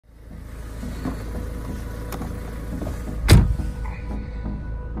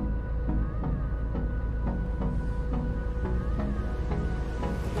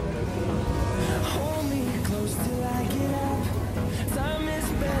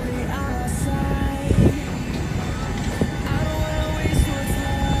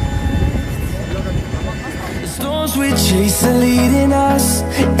chase are leading us,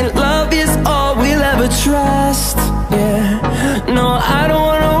 and love is all we'll ever trust. Yeah, no, I don't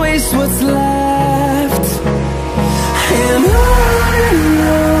wanna waste what's left. And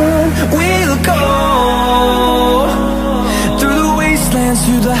on we'll go, through the wastelands,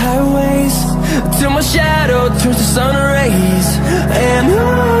 through the highways, till my shadow turns to sun rays. And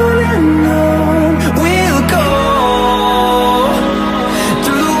on we'll go,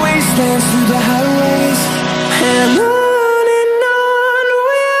 through the wastelands, through the highways, and on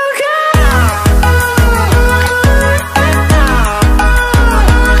we'll go.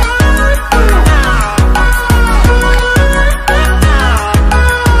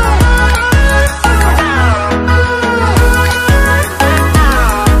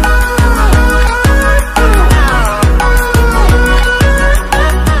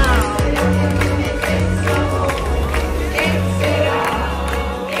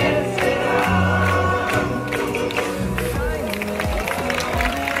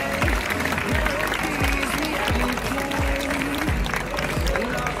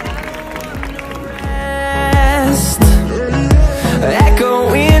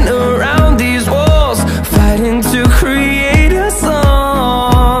 Echoing around these walls, fighting to create a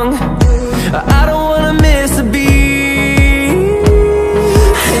song. I don't wanna miss a beat.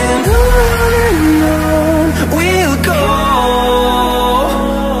 And on we'll go,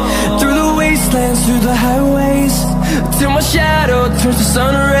 through the wastelands, through the highways, till my shadow turns to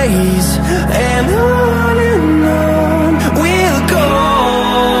sun rays. And on we'll go,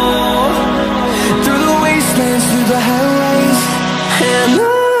 through the wastelands, through the highways, and on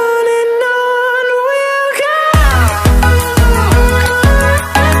we'll go.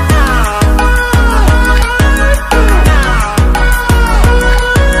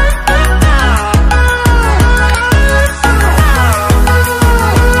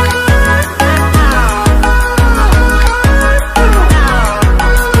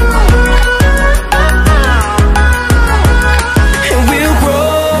 And we'll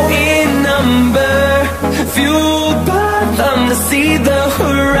grow in number, fueled by them to see the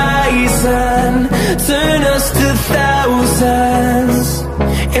horizon, turn us to thousands.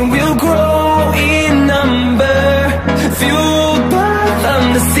 And we'll grow in number, fueled by them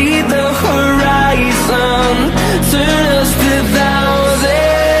to see the horizon, turn us to thousands.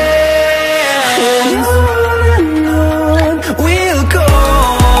 And on we'll go,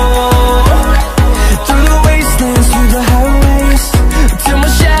 through the wastelands, through the highways, till my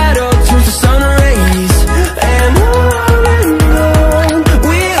shadow turns to sun rays. And on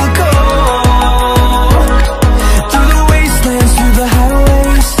we'll go, through the wastelands, through the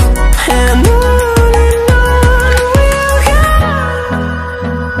highways, and on we'll go.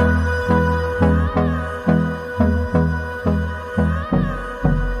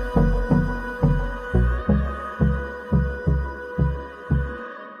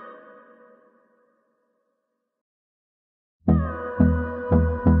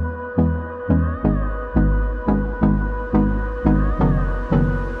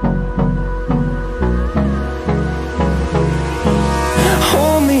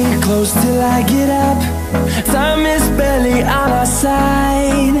 Hold me close till I get up. Time is barely on our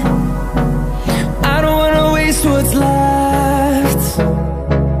side. I don't wanna waste what's left.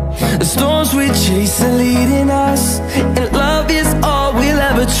 The storms we chase are leading us, and love is all we'll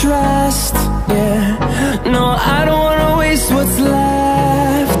ever trust. Yeah, no, I don't wanna waste what's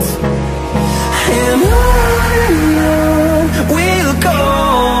left. And on we'll go,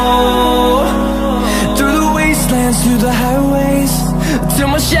 through the wastelands, through the highways, till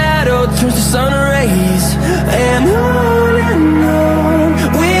my shadow turns to sun rays. And on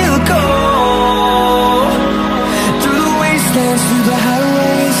we'll go, through the wastelands, through the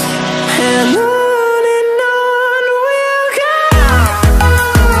highways, and on we'll go.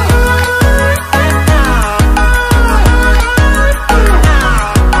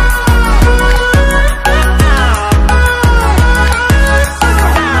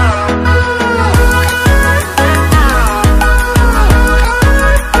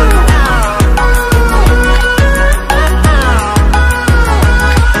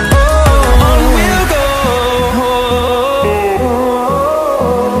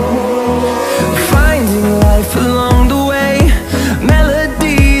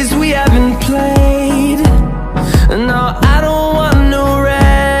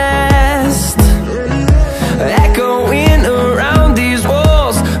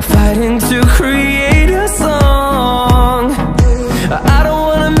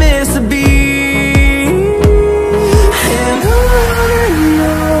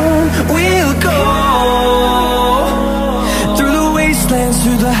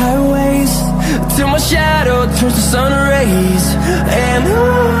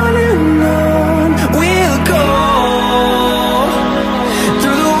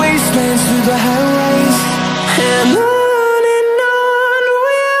 the highways, and on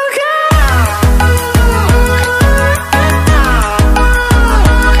we'll go.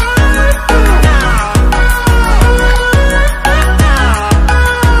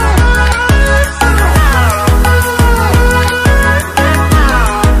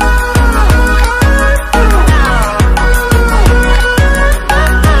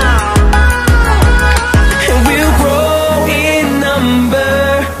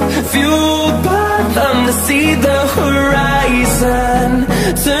 See the horizon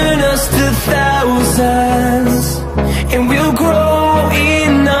turn us to thousands, and we'll grow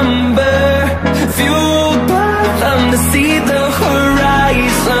in number, fueled by them. To see the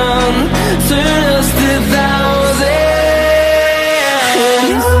horizon turn us to thousands,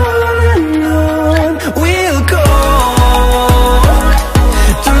 and on we'll go,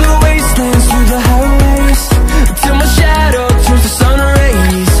 through the wastelands, through the highways, till my shadow turns to sun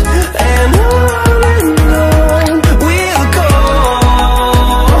rays, and on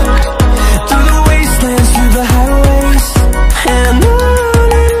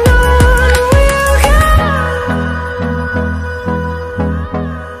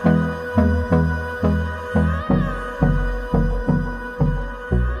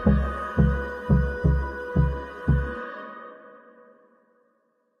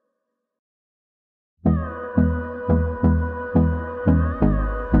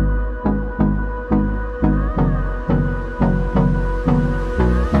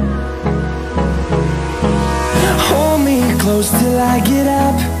close till I get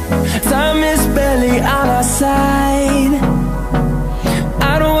up. Time is barely on our side.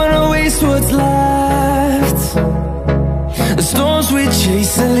 I don't wanna waste what's left. The storms we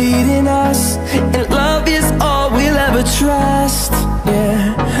chase are leading us, and love is all we'll ever trust.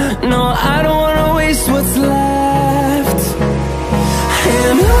 Yeah, no, I don't wanna waste what's left.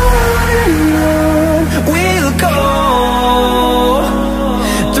 And on we'll go,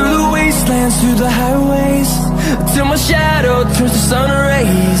 through the wastelands, through the highways, till my shadow turns to sun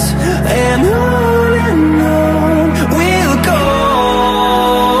rays, and on we'll go,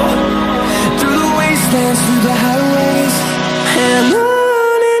 through the wastelands, through the highways, and on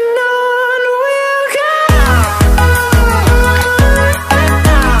we'll go.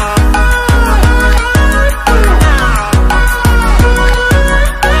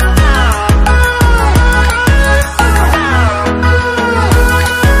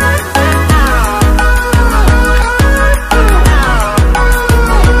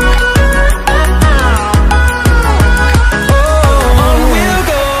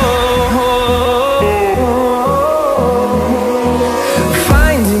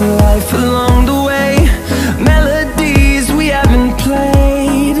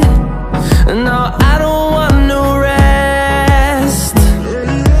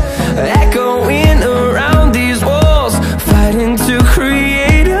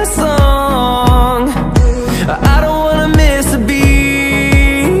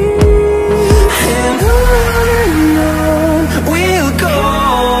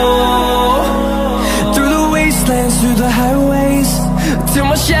 Through the highways, till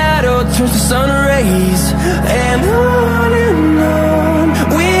my shadow turns to sun rays, and on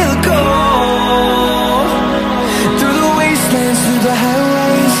we'll go, through the wastelands, through the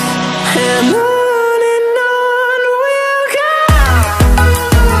highways, and on we'll go.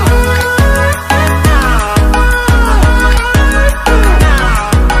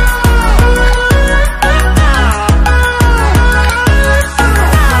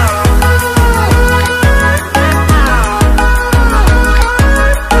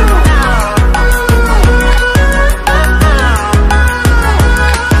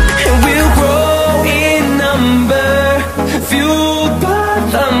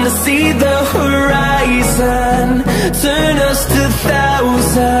 See the horizon turn us to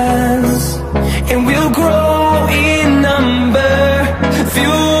thousands, and we'll grow in number,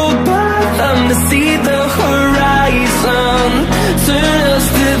 fueled by them. To see the horizon turn us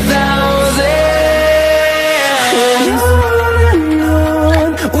to thousands, and on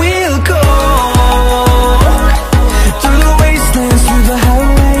we'll go, through the wastelands, through the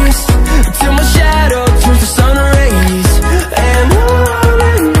highways, till my shadow turns to sun rays, and on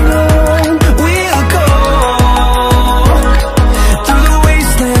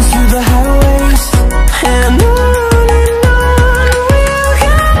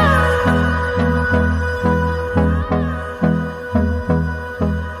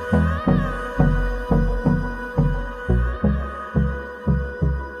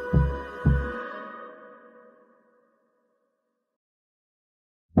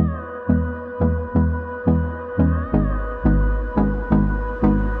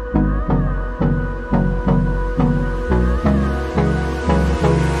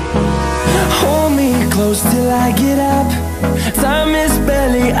close till I get up. Time is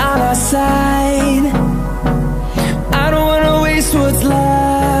barely on our side. I don't wanna waste what's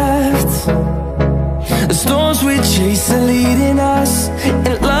left. The storms we chase are leading us,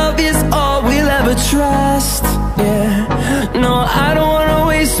 and love is all we'll ever trust. Yeah, no, I don't wanna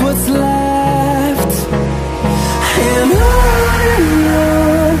waste what's left. And on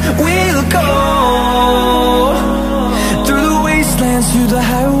we'll go, through the wastelands, through the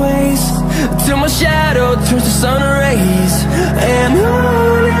highways, till my shadow turns to sun rays. And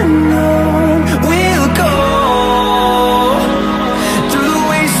on we'll go, through the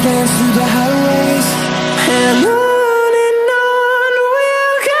wastelands, through the highways, and on.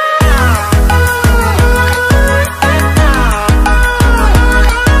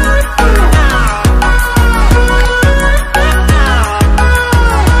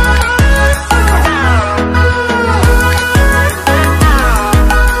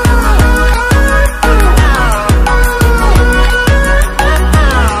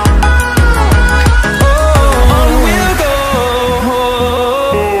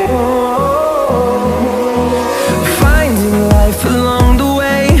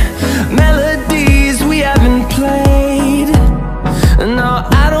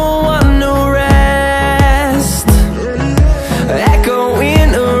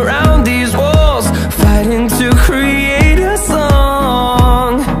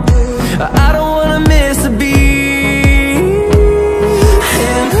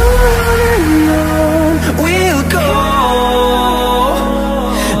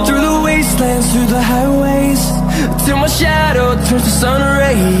 Through the highways, till my shadow turns to sun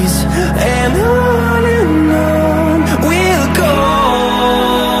rays. And on we'll go,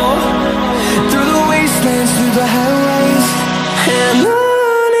 through the wastelands, through the highways, and on.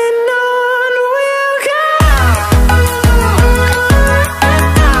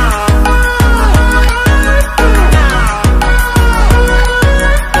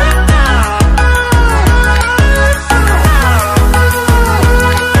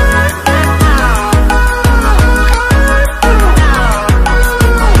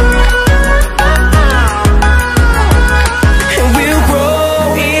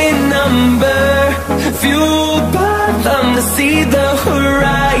 See the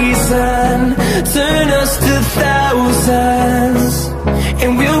horizon, turn us to thousands,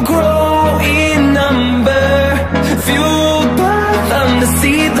 and we'll grow in number, fueled by them to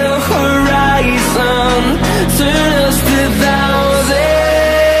see the horizon, turn us to thousands.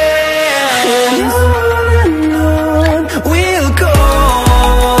 And on we'll go,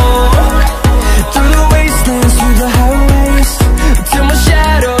 through the wastelands, through the highways, till my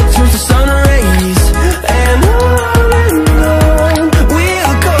shadow turns to sun rays. And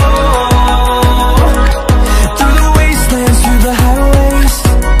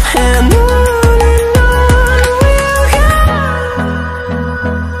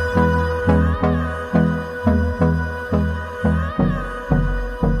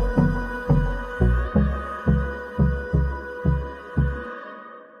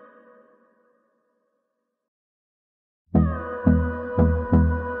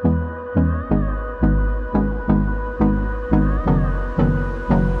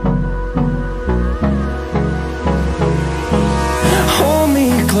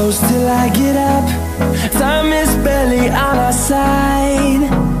close till I get up. Time is barely on our side.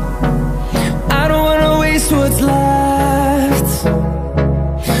 I don't wanna waste what's left.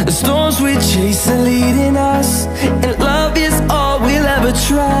 The storms we chase are leading us, and love is all we'll ever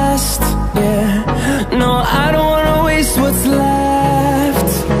trust. Yeah, no, I don't wanna waste what's left.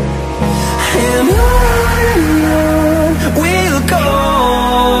 And on we'll go,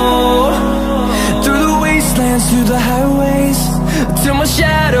 through the wastelands, through the highways, till my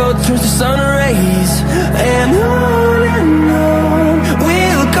shadow turns to sun